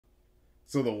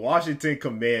So the Washington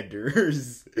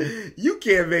Commanders, you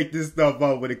can't make this stuff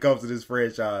up when it comes to this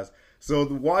franchise. So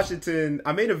the Washington,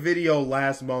 I made a video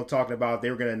last month talking about they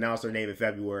were going to announce their name in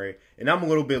February. And I'm a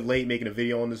little bit late making a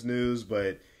video on this news,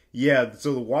 but yeah,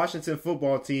 so the Washington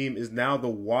football team is now the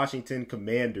Washington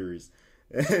Commanders.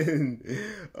 And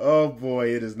oh boy,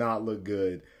 it does not look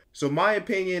good. So my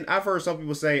opinion, I've heard some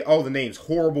people say, oh, the name's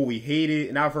horrible, we hate it.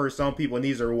 And I've heard some people, and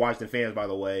these are Washington fans, by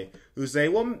the way, who say,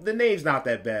 well, the name's not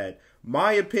that bad.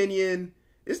 My opinion,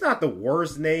 it's not the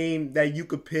worst name that you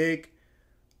could pick.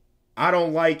 I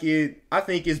don't like it. I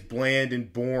think it's bland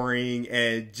and boring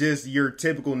and just your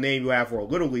typical name you have for a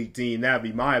Little League team. That'd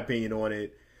be my opinion on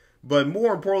it. But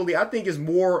more importantly, I think it's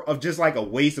more of just like a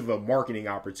waste of a marketing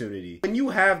opportunity. When you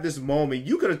have this moment,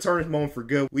 you could have turned this moment for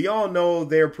good. We all know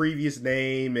their previous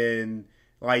name and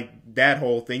like that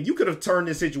whole thing. You could have turned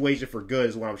this situation for good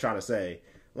is what I'm trying to say.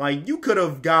 Like, you could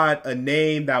have got a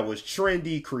name that was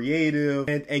trendy, creative,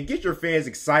 and get your fans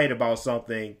excited about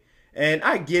something. And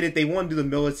I get it. They want to do the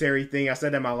military thing. I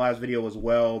said that in my last video as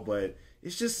well, but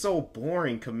it's just so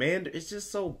boring. Commander, it's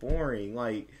just so boring.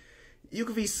 Like, you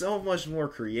could be so much more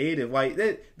creative. Like,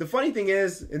 the funny thing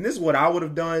is, and this is what I would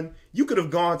have done, you could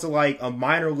have gone to, like, a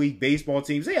minor league baseball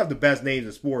team. They have the best names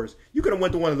in sports. You could have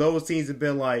went to one of those teams and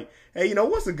been like, hey, you know,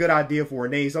 what's a good idea for a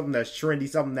name? Something that's trendy,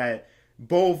 something that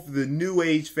both the new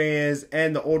age fans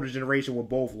and the older generation would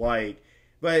both like.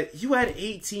 But you had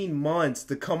 18 months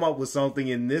to come up with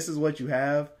something, and this is what you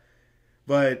have.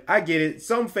 But I get it.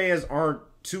 Some fans aren't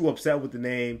too upset with the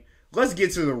name. Let's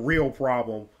get to the real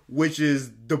problem, which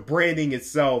is the branding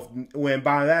itself. When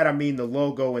by that I mean the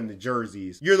logo and the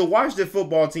jerseys. You're the Washington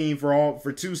football team for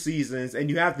 2 seasons, and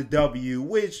you have the W,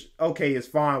 which, okay, is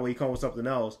fine when you come with something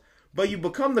else. But you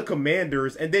become the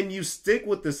Commanders, and then you stick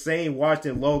with the same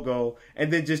Washington logo,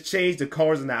 and then just change the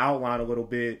colors and the outline a little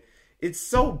bit. It's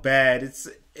so bad.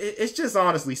 It's just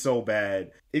honestly so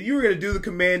bad. If you were going to do the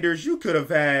Commanders, you could have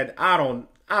had, I don't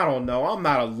know. I'm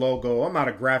not a logo. I'm not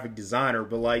a graphic designer.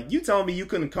 But, like, you telling me you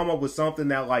couldn't come up with something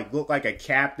that, like, looked like a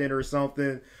captain or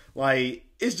something? Like,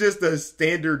 it's just a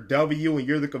standard W and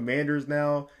you're the Commanders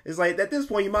now. It's like, at this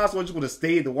point, you might as well just would have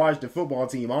stayed the Washington football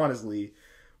team, honestly.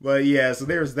 But, yeah, so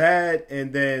there's that.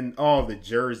 And then, oh, the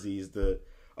jerseys. The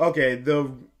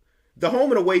home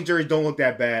and away jerseys don't look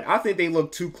that bad. I think they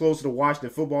look too close to the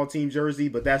Washington football team jersey,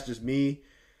 but that's just me.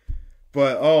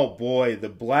 But, oh, boy, the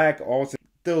black also.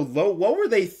 What were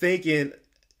they thinking?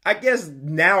 I guess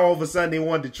now all of a sudden they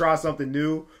wanted to try something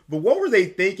new. But what were they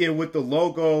thinking with the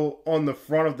logo on the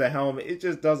front of the helmet? It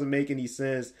just doesn't make any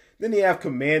sense. Then they have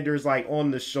Commanders like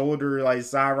on the shoulder, like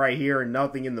side right here, and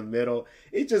nothing in the middle.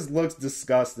 It just looks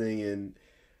disgusting. And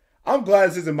I'm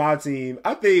glad this isn't my team.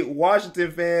 I think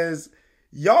Washington fans,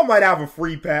 y'all might have a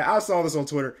free pass. I saw this on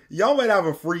Twitter. Y'all might have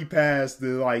a free pass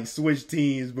to like switch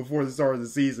teams before the start of the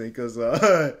season because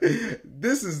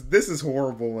this is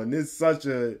horrible, and it's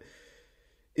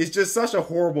just such a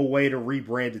horrible way to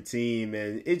rebrand a team,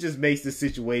 and it just makes the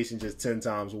situation just 10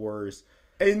 times worse.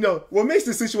 And you know what makes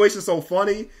the situation so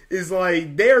funny is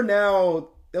like they're now,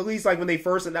 at least like when they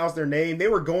first announced their name, they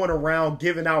were going around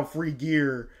giving out free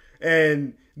gear,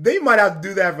 and they might have to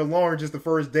do that for longer just the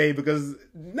first day because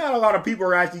not a lot of people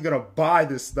are actually going to buy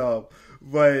this stuff.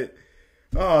 But,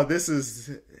 oh,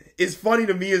 it's funny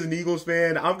to me as an Eagles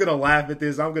fan. I'm going to laugh at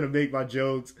this. I'm going to make my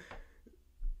jokes.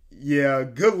 Yeah,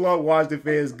 good luck, Washington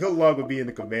fans. Good luck with being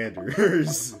the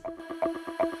Commanders.